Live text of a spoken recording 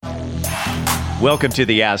Welcome to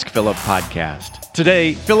the Ask Philip podcast.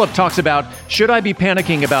 Today, Philip talks about, should I be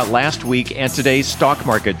panicking about last week and today's stock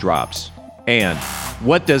market drops? And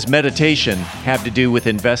what does meditation have to do with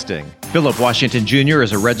investing? Philip Washington Jr.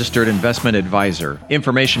 is a registered investment advisor.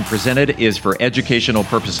 Information presented is for educational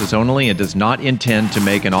purposes only and does not intend to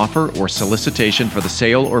make an offer or solicitation for the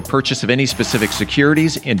sale or purchase of any specific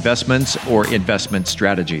securities, investments, or investment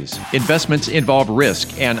strategies. Investments involve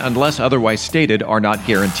risk and, unless otherwise stated, are not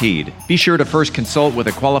guaranteed. Be sure to first consult with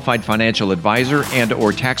a qualified financial advisor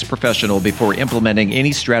and/or tax professional before implementing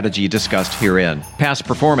any strategy discussed herein. Past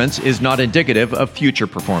performance is not indicative of future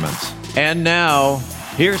performance. And now,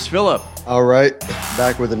 here's Philip. All right,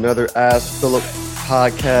 back with another Ask Philip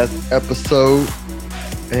podcast episode.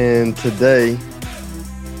 And today,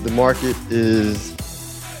 the market is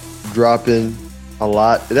dropping a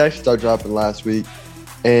lot. It actually started dropping last week.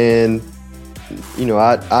 And, you know,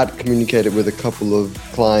 I'd communicated with a couple of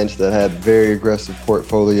clients that had very aggressive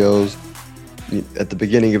portfolios at the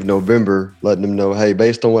beginning of November, letting them know, hey,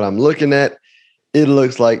 based on what I'm looking at, it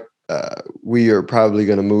looks like we are probably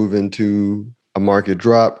going to move into a market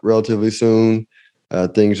drop relatively soon.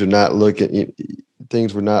 Things were not looking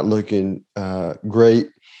great,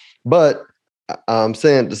 but I'm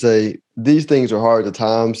saying to say these things are hard to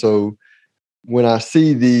time. So when I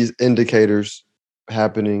see these indicators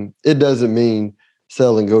happening, it doesn't mean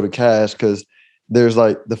sell and go to cash, because there's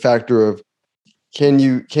like the factor of can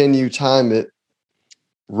you time it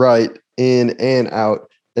right in and out,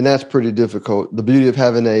 and that's pretty difficult. The beauty of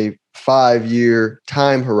having a 5-year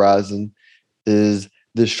time horizon is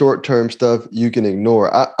the short-term stuff you can ignore.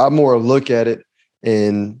 I more look at it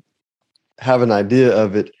and have an idea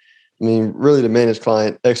of it. I mean, really to manage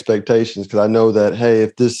client expectations, because I know that, hey,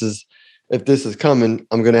 if this is coming,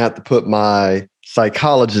 I'm going to have to put my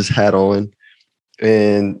psychologist hat on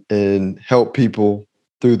and help people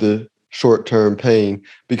through the short-term pain.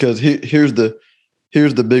 Because here's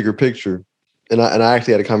the bigger picture. And I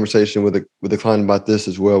actually had a conversation with a client about this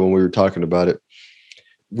as well when we were talking about it.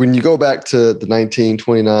 When you go back to the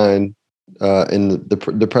 1929 in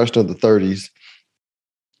the depression of the 30s,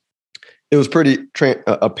 it was pretty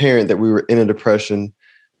apparent that we were in a depression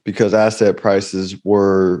because asset prices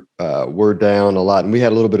were down a lot, and we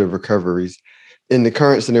had a little bit of recoveries. In the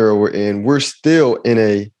current scenario we're in, we're still in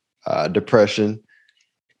a depression,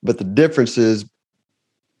 but the difference is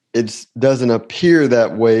it doesn't appear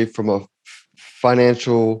that way from a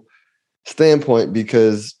financial standpoint,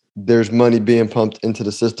 because there's money being pumped into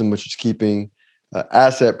the system, which is keeping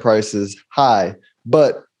asset prices high.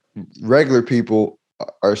 But regular people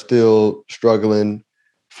are still struggling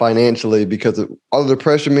financially because of all the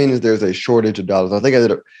depression means there's a shortage of dollars. I think I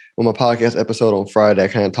did on my podcast episode on Friday, I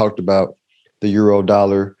kind of talked about the euro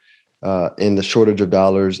dollar and the shortage of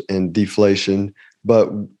dollars and deflation. But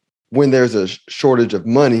when there's a shortage of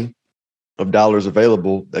money, of dollars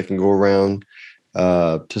available that can go around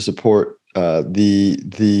to support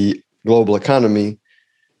the global economy,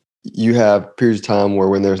 you have periods of time where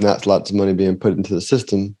when there's not lots of money being put into the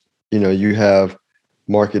system, you know, you have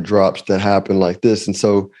market drops that happen like this. And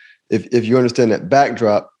so if you understand that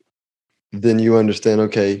backdrop, then you understand,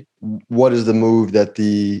 okay, what is the move that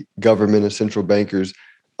the government and central bankers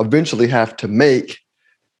eventually have to make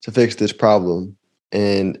to fix this problem?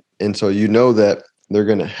 And so you know that they're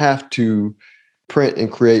going to have to print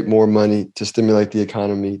and create more money to stimulate the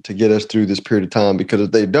economy to get us through this period of time, because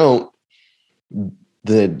if they don't,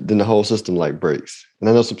 then the whole system like breaks. And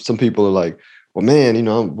I know some people are like, well, man, you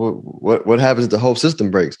know, what happens if the whole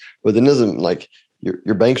system breaks? But then doesn't like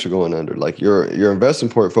your banks are going under. Like your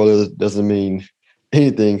investment portfolio doesn't mean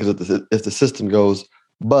anything, because if the system goes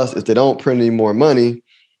bust, if they don't print any more money,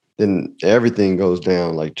 then everything goes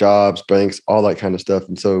down, like jobs, banks, all that kind of stuff.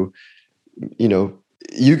 And so, you know,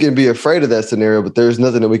 you can be afraid of that scenario, but there's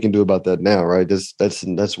nothing that we can do about that now, right?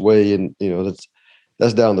 That's way in, you know,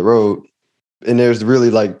 that's down the road. And there's really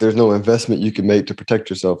there's no investment you can make to protect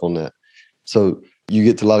yourself on that. So you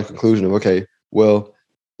get to a lot of conclusion of, okay, well,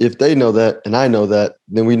 if they know that and I know that,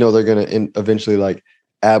 then we know they're going to eventually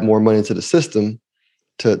add more money to the system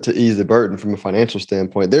to ease the burden from a financial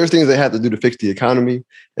standpoint. There's things they have to do to fix the economy,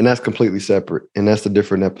 and that's completely separate. And that's a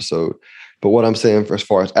different episode. But what I'm saying as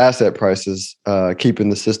far as asset prices, keeping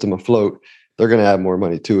the system afloat, they're going to add more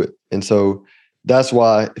money to it. And so that's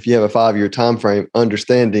why if you have a 5-year time frame,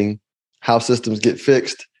 understanding how systems get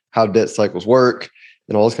fixed, how debt cycles work,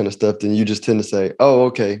 and all this kind of stuff, then you just tend to say, oh,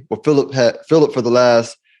 okay, well, Philip for the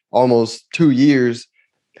last almost 2 years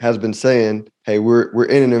has been saying, hey, we're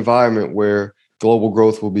in an environment where global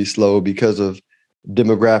growth will be slow because of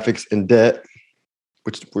demographics and debt,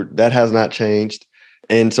 that has not changed.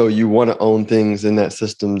 And so you want to own things in that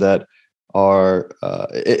system that are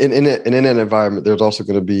in that environment, there's also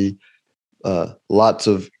going to be lots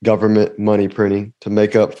of government money printing to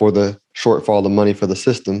make up for the shortfall of money for the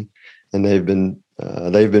system, and they've been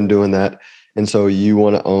doing that. And so you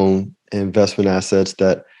want to own investment assets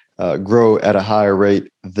that grow at a higher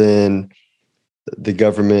rate than the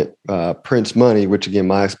government prints money, which again,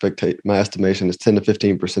 my estimation is 10 to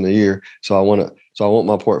 15% a year. So I want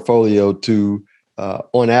my portfolio to,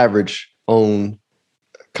 on average, own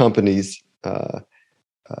companies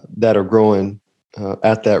that are growing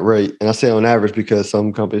at that rate. And I say on average because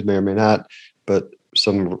some companies may or may not, but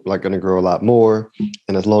some are like going to grow a lot more.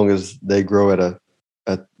 And as long as they grow at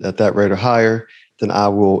that rate or higher, then I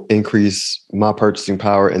will increase my purchasing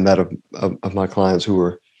power and that of my clients who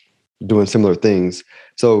are doing similar things.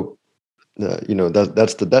 So,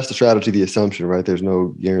 that's the strategy, the assumption, right? There's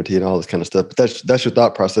no guarantee and all this kind of stuff. But that's your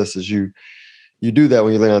thought process as you do that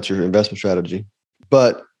when you lay out your investment strategy.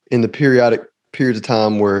 But in the periodic periods of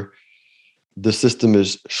time where the system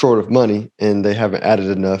is short of money and they haven't added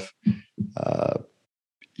enough,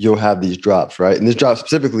 you'll have these drops, right? And this drop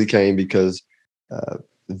specifically came because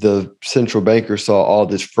the central bankers saw all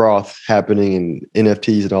this froth happening in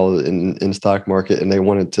NFTs and all in the stock market, and they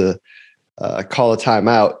wanted to call a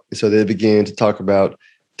timeout. So they began to talk about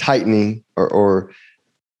tightening or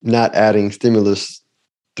not adding stimulus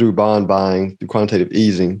through bond buying, through quantitative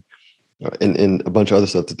easing, and a bunch of other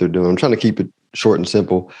stuff that they're doing. I'm trying to keep it short and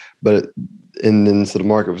simple, and then so the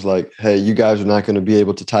market was like, hey, you guys are not going to be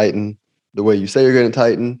able to tighten the way you say you're going to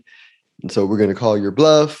tighten. And so we're going to call your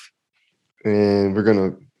bluff, and we're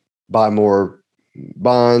going to buy more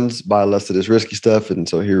bonds, buy less of this risky stuff. And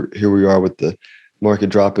so here we are with the market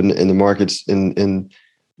dropping, and the markets in the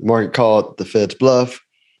market called the Fed's bluff.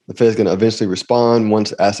 The Fed's going to eventually respond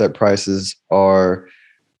once asset prices are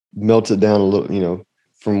melted down a little,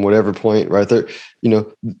 from whatever point right there.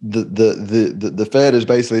 The Fed is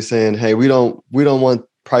basically saying, hey, we don't want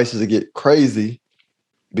prices to get crazy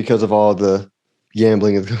because of all the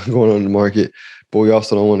gambling that's going on in the market, but we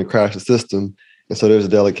also don't want to crash the system. And so there's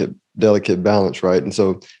a delicate balance, right? And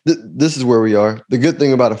so this is where we are. The good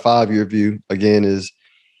thing about a 5-year view, again, is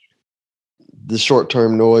the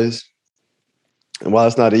short-term noise. And while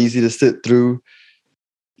it's not easy to sit through,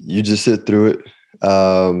 you just sit through it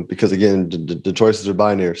because, again, the choices are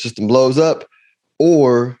binary. System blows up,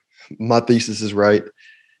 or my thesis is right,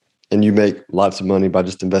 and you make lots of money by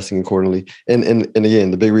just investing accordingly. And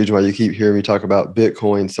again, the big reason why you keep hearing me talk about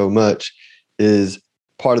Bitcoin so much is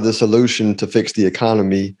part of the solution to fix the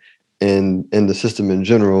economy and the system in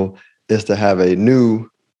general is to have a new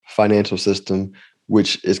financial system,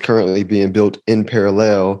 which is currently being built in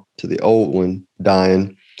parallel to the old one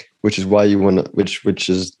dying, which is why you want to, which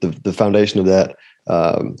is the foundation of that.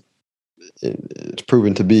 It's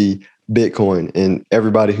proven to be Bitcoin, and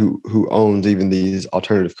everybody who owns even these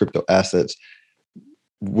alternative crypto assets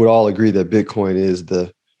would all agree that Bitcoin is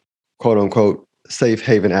the quote unquote safe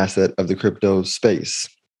haven asset of the crypto space.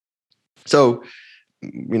 So,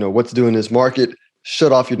 what's doing this market?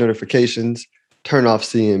 Shut off your notifications, turn off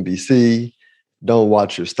CNBC, don't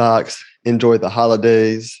watch your stocks, enjoy the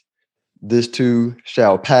holidays. This too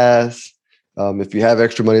shall pass. If you have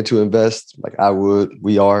extra money to invest, like I would,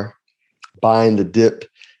 we are, buying the dip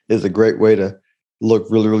is a great way to look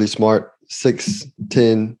really, really smart 6,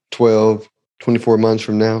 10, 12, 24 months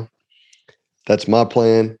from now. That's my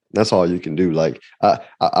plan. That's all you can do. Like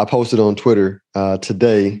I posted on Twitter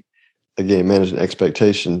today, again, managing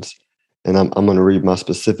expectations, and I'm going to read my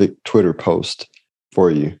specific Twitter post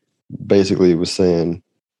for you. Basically, it was saying,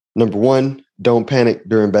 number 1, don't panic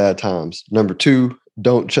during bad times. Number 2,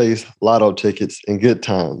 don't chase lotto tickets in good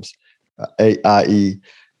times, i.e.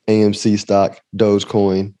 AMC stock,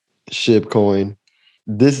 Dogecoin, Shibcoin.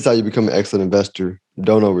 This is how you become an excellent investor.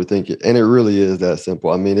 Don't overthink it. And it really is that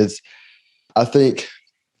simple. I mean, I think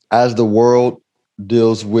as the world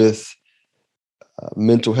deals with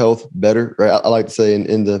mental health better, right? I like to say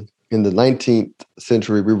in the 19th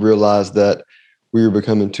century, we realized that we were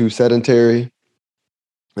becoming too sedentary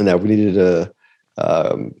and that we needed to,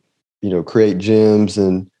 create gyms.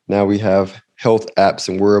 And now we have health apps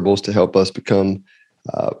and wearables to help us become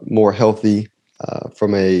more healthy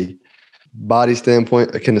from a body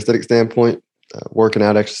standpoint, a kinesthetic standpoint, working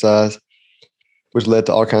out, exercise, which led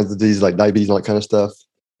to all kinds of diseases like diabetes and all that kind of stuff.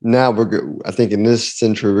 Now I think in this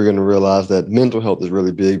century, we're going to realize that mental health is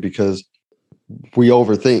really big because we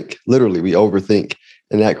overthink, literally we overthink,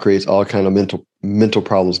 and that creates all kind of mental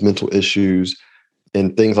problems, mental issues,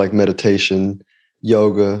 and things like meditation,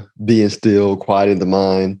 yoga, being still, quieting the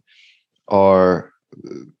mind are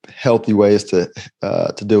healthy ways to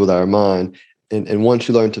deal with our mind. And once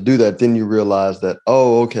you learn to do that, then you realize that,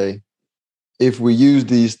 oh, okay, if we use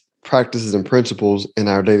these practices and principles in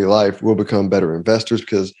our daily life, we'll become better investors,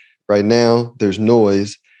 because right now there's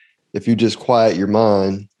noise. If you just quiet your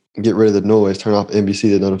mind and get rid of the noise, turn off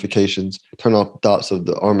NBC, the notifications, turn off thoughts of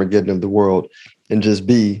the Armageddon of the world, and just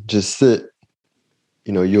sit,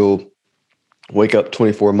 you'll wake up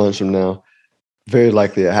 24 months from now, very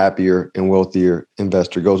likely a happier and wealthier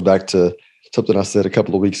investor. Goes back to something I said a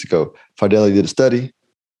couple of weeks ago. Fidelity did a study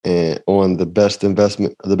on the best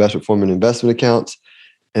performing investment accounts,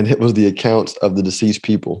 and it was the accounts of the deceased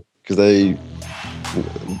people, because they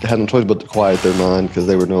had no choice but to quiet their mind because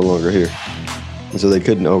they were no longer here. And so they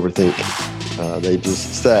couldn't overthink. They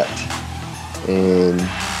just sat and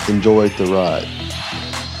enjoyed the ride.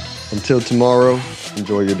 Until tomorrow,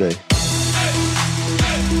 enjoy your day.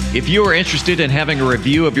 If you are interested in having a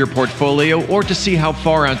review of your portfolio or to see how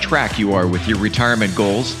far on track you are with your retirement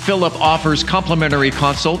goals, Philip offers complimentary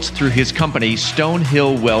consults through his company,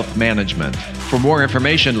 Stonehill Wealth Management. For more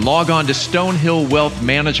information, log on to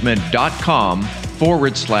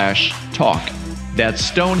stonehillwealthmanagement.com/talk.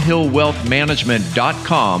 That's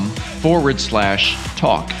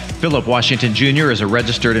stonehillwealthmanagement.com/talk. Philip Washington Jr. is a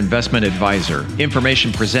registered investment advisor.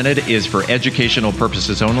 Information presented is for educational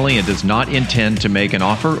purposes only and does not intend to make an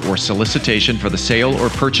offer or solicitation for the sale or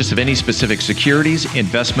purchase of any specific securities,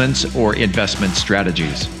 investments, or investment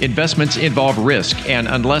strategies. Investments involve risk and,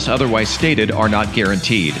 unless otherwise stated, are not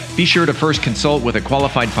guaranteed. Be sure to first consult with a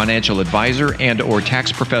qualified financial advisor and/or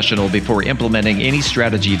tax professional before implementing any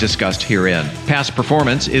strategy discussed herein. Past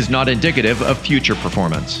performance is not indicative of future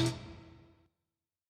performance.